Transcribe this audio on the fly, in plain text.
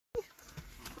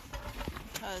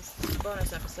It's a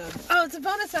bonus episode. Oh, it's a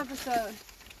bonus episode.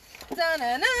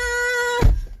 Da-na-na!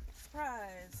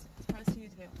 Surprise. Surprise to you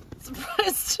too.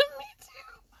 Surprise to me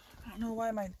too. I don't know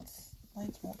why my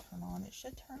lights won't turn on. It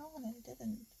should turn on and it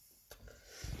didn't.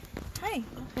 Hi.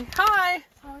 Okay. Hi.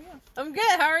 How are you? I'm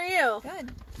good. How are you?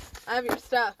 Good. I have your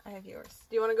stuff. I have yours.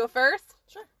 Do you want to go first?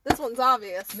 Sure. This one's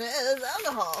obvious. It's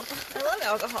alcohol. I love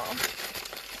alcohol.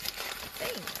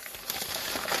 Thanks.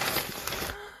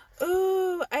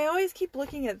 Ooh, I always keep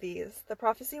looking at these. The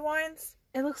prophecy wines.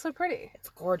 It looks so pretty. It's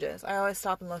gorgeous. I always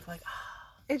stop and look like,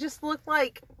 It just looked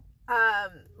like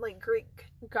Greek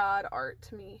god art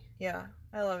to me. yeah,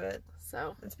 I love it.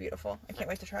 So. It's beautiful. I can't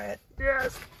wait to try it.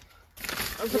 Yes.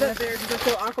 I'll put it there because I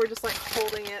feel awkward just like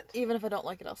holding it. Even if I don't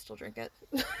like it, I'll still drink it.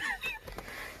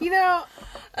 You know,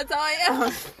 That's how I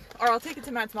am. Or I'll take it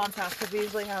to Matt's mom's house because we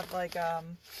usually have like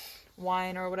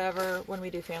wine or whatever when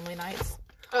we do family nights.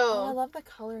 Oh, I love the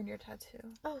color in your tattoo.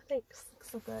 Oh, thanks. Looks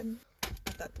so good.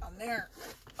 Put that down there.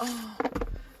 Oh,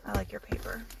 I like your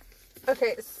paper.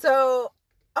 Okay, so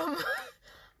I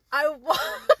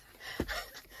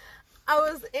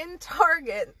was in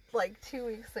Target like 2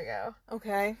 weeks ago,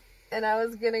 Okay. and I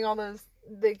was getting all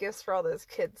the gifts for all those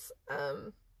kids,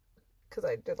 because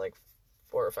I did like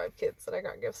 4 or 5 kids that I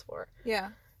got gifts for.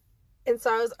 Yeah. And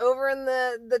so I was over in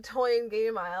the toy and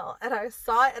game aisle, and I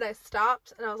saw it, and I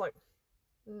stopped, and I was like,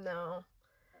 no.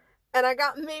 And I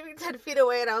got maybe 10 feet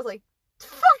away, and I was like,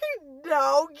 fucking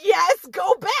no, yes,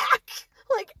 go back!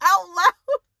 Like, out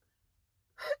loud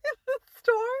in the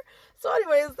store. So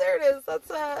anyways, there it is. That's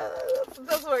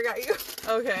what I got you.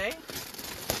 Okay.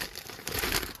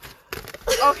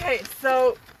 Okay,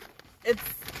 so it's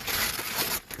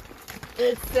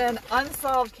an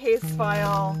unsolved case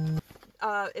file.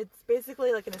 It's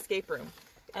basically like an escape room.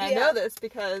 And I know this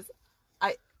because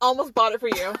I almost bought it for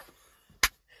you.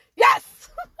 Yes!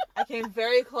 I came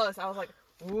very close. I was like,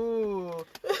 ooh,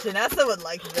 Janessa would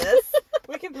like this.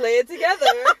 We can play it together.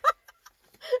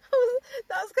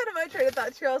 That was kind of my train of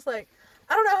thought too. I was like,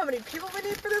 I don't know how many people we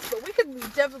need for this, but we could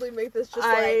definitely make this just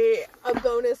like a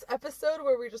bonus episode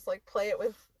where we just like play it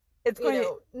with,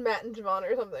 Matt and Javon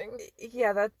or something.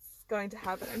 Yeah, that's going to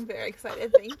happen. I'm very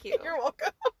excited. Thank you. You're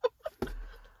welcome.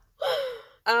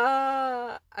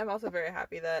 I'm also very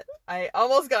happy that I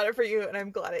almost got it for you, and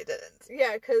I'm glad I didn't.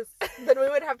 Yeah, because then we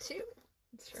would have 2.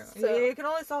 It's true. So. You can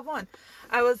only solve one.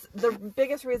 The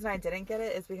biggest reason I didn't get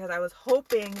it is because I was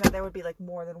hoping that there would be like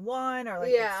more than one or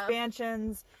like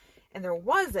expansions, and there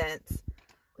wasn't.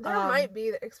 There might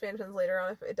be expansions later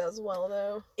on if it does well,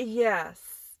 though. Yes.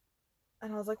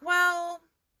 And I was like, well,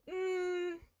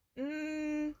 and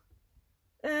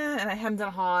I hemmed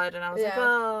and hawed, and I was like,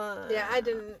 oh. Yeah, I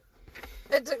didn't.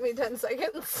 It took me 10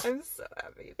 seconds. I'm so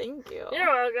happy. Thank you. You're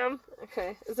welcome.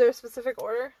 Okay. Is there a specific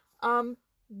order?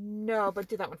 No, but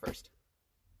do that one first.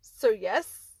 So,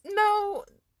 yes? No.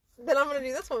 Then I'm gonna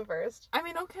do this one first. I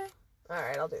mean, okay.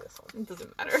 Alright, I'll do this one. It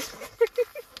doesn't matter.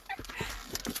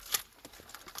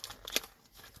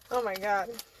 Oh my god.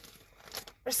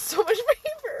 There's so much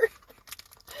paper.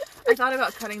 I thought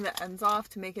about cutting the ends off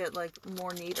to make it, like,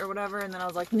 more neat or whatever, and then I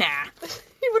was like, nah.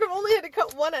 You would have only had to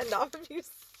cut one end off if you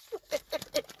split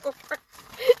it over.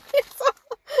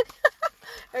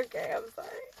 Okay, I'm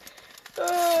sorry.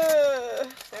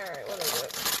 Alright, what is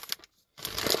it?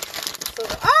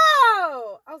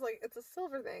 Oh! I was like, it's a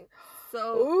silver thing.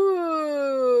 So,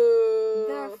 ooh.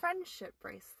 they're a friendship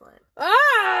bracelet. Oh!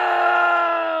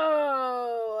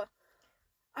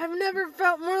 I've never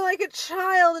felt more like a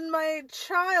child in my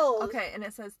child. Okay, and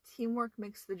it says, teamwork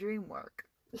makes the dream work.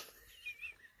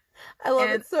 I love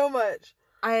it so much.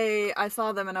 I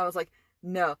saw them and I was like,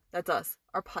 no, that's us.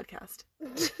 Our podcast.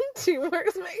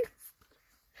 Teamwork makes.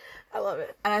 I love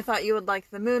it. And I thought you would like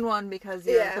the moon one because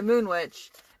you're the moon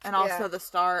witch. And also the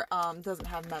star doesn't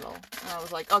have metal. And I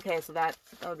was like, okay, so that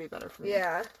would be better for me.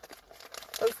 Yeah.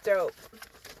 That's dope.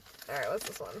 Alright, what's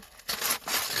this one?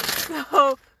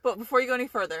 So, but before you go any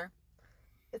further.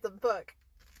 It's a book.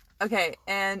 Okay,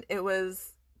 and it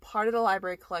was part of the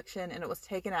library collection and it was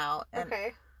taken out. And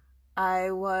okay. I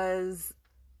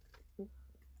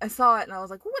saw it and I was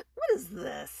like, what is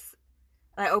this?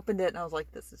 And I opened it and I was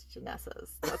like, this is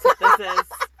Janessa's. That's what this is.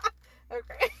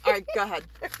 Okay. Alright, go ahead.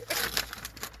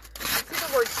 See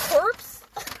the word corpse?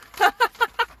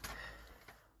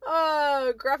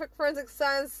 Graphic forensic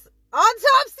science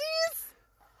autopsies?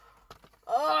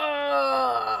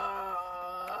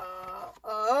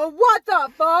 What the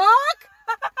fuck?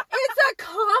 It's a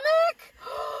comic?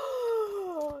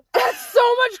 That's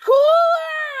so much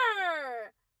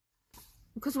cooler!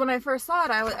 Because when I first saw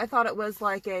it, I thought it was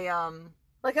like a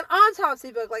Like an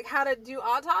autopsy book, like how to do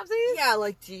autopsies? Yeah,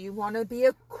 like, do you want to be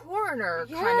a coroner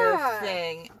kind of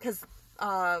thing? Because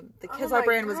the Kids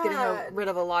Librarian was getting rid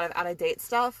of a lot of out-of-date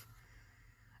stuff.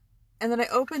 And then I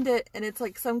opened it, and it's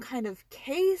like some kind of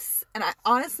case. And I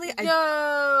honestly,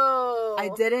 I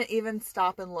didn't even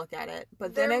stop and look at it.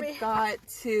 But then it got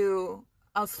to,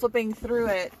 I was flipping through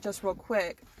it just real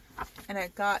quick. And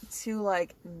it got to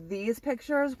like these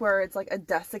pictures where it's like a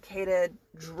desiccated,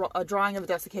 a drawing of a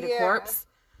desiccated corpse.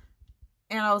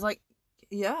 And I was like,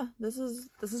 yeah, this is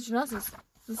Genesis.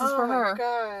 This is for her. Oh my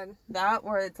god. That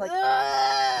where it's like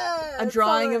a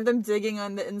drawing of them digging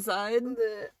on the inside.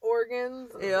 The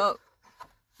organs. Yep.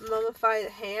 Mummified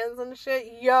hands and shit.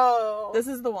 Yo. This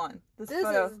is the one. This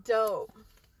is dope.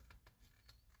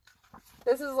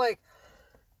 This is like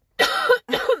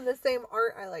the same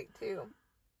art I like too.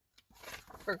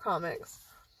 For comics.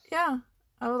 Yeah.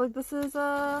 I was like, this is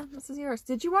yours.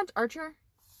 Did you watch Archer?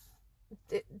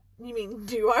 You mean,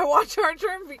 do I watch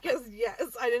Archer? Because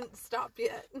yes, I didn't stop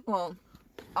yet. Well,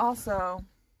 also,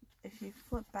 if you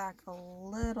flip back a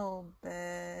little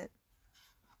bit,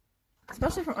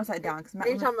 especially from upside down, because are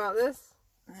you talking about this?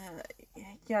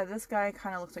 Yeah, this guy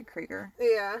kind of looks like Krieger.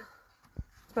 Yeah.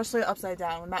 Especially upside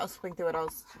down. When Matt was flipping through it, I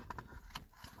was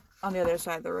on the other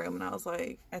side of the room, and I was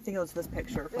like, I think it was this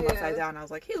picture from upside down. I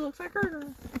was like, he looks like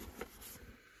Krieger.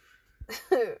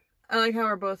 I like how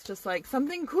we're both just like,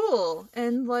 something cool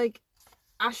and like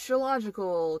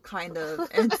astrological kind of,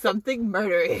 and something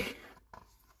murdery.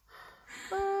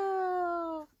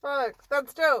 Oh, fuck.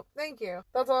 That's dope. Thank you.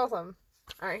 That's awesome.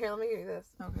 Alright, here, let me give you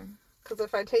this. Okay. Because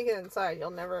if I take it inside, you'll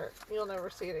never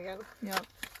see it again. Yep.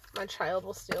 My child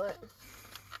will steal it.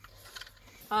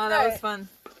 Oh, that was fun.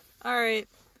 Alright.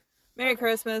 Merry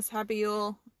Christmas. Happy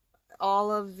Yule.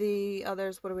 All of the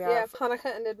others, what do we have? Yeah,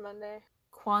 Hanukkah ended Monday.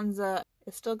 Kwanzaa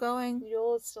is still going.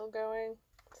 Yule is still going.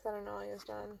 Saturnalia is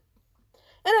done.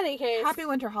 In any case. Happy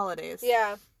winter holidays.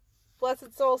 Yeah.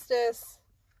 Blessed solstice.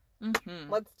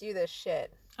 Mm-hmm. Let's do this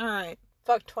shit. Alright.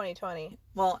 Fuck 2020.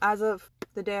 Well, as of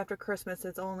the day after Christmas,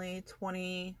 it's only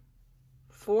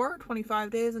 25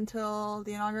 days until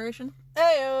the inauguration.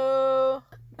 Ayo!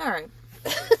 Alright.